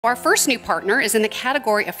Our first new partner is in the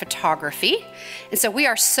category of photography, and so we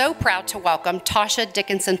are so proud to welcome Tausha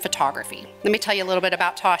Dickinson Photography. Let me tell you a little bit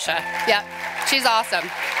about Tausha. Yep, she's awesome.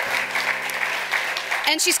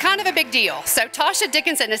 And she's kind of a big deal. So Tausha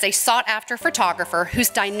Dickinson is a sought-after photographer whose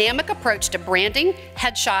dynamic approach to branding,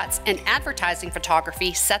 headshots, and advertising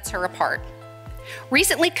photography sets her apart.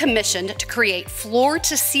 Recently commissioned to create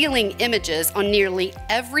floor-to-ceiling images on nearly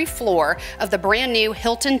every floor of the brand new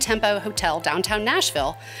Hilton Tempo Hotel downtown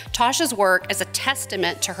Nashville, Tausha's work is a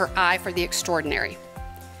testament to her eye for the extraordinary.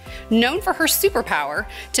 Known for her superpower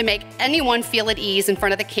to make anyone feel at ease in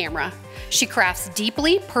front of the camera, she crafts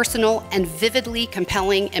deeply personal and vividly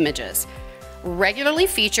compelling images. Regularly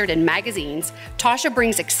featured in magazines, Tausha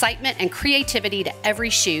brings excitement and creativity to every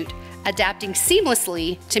shoot, adapting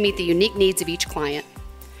seamlessly to meet the unique needs of each client.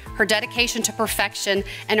 Her dedication to perfection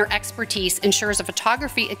and her expertise ensures a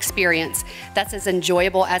photography experience that's as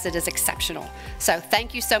enjoyable as it is exceptional. So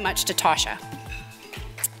thank you so much to Tausha.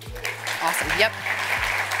 Awesome, yep.